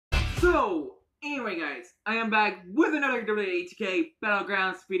So, anyway guys, I am back with another WWE 2K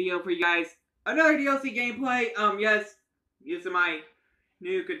Battlegrounds video for you guys. Another DLC gameplay, yes, using my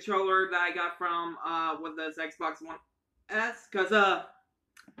new controller that I got from, with this Xbox One S, cause,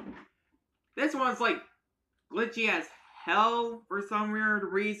 this one's, like, glitchy as hell for some weird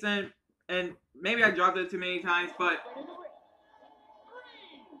reason, and maybe I dropped it too many times, but...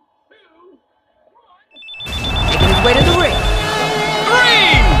 Making his way to the ring. 3,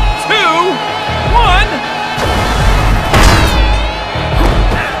 2, 1.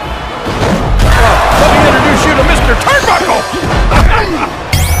 Let me introduce you to Mr. Turnbuckle.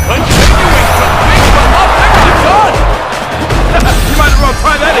 Continuing to pick them up every time. You might as well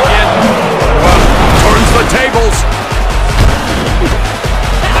try that again. Turns the tables.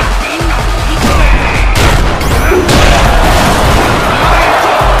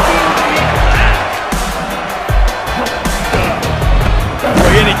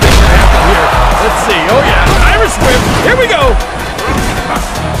 Anything can happen here. Let's see. Oh yeah, Irish whip. Here we go.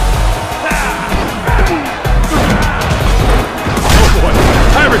 Oh boy,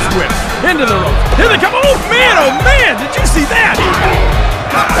 Irish whip into the ropes. Here they come. Oh man, did you see that?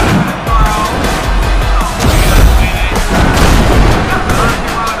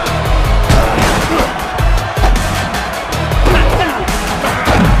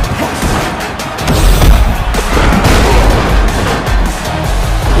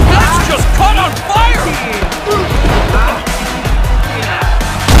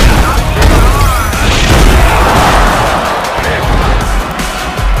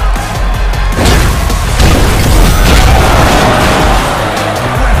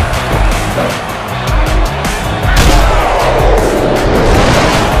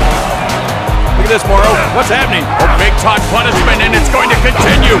 This, Morrow. What's happening? A big time punishment, and it's going to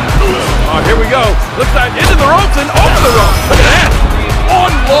continue. Here we go. Looks like into the ropes and over the ropes. Look at that.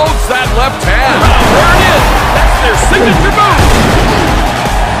 Unloads that left hand. There it is. That's their signature move.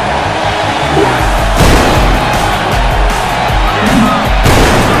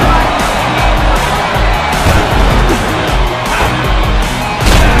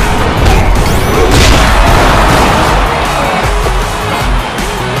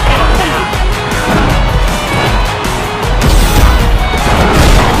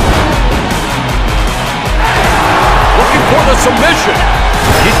 Submission.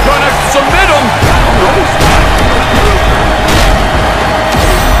 He's gonna submit him.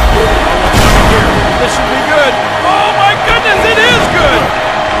 This should be good. Oh my goodness, it is good.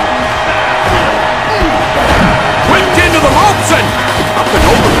 Whipped into the ropes and up and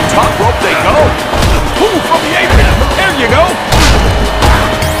over the top rope they go. Ooh, from the apron. There you go.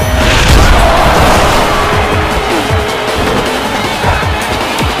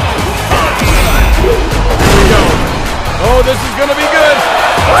 Oh, this is gonna be good.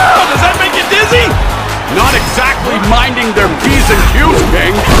 Oh, does that make you dizzy? Not exactly minding their P's and Q's.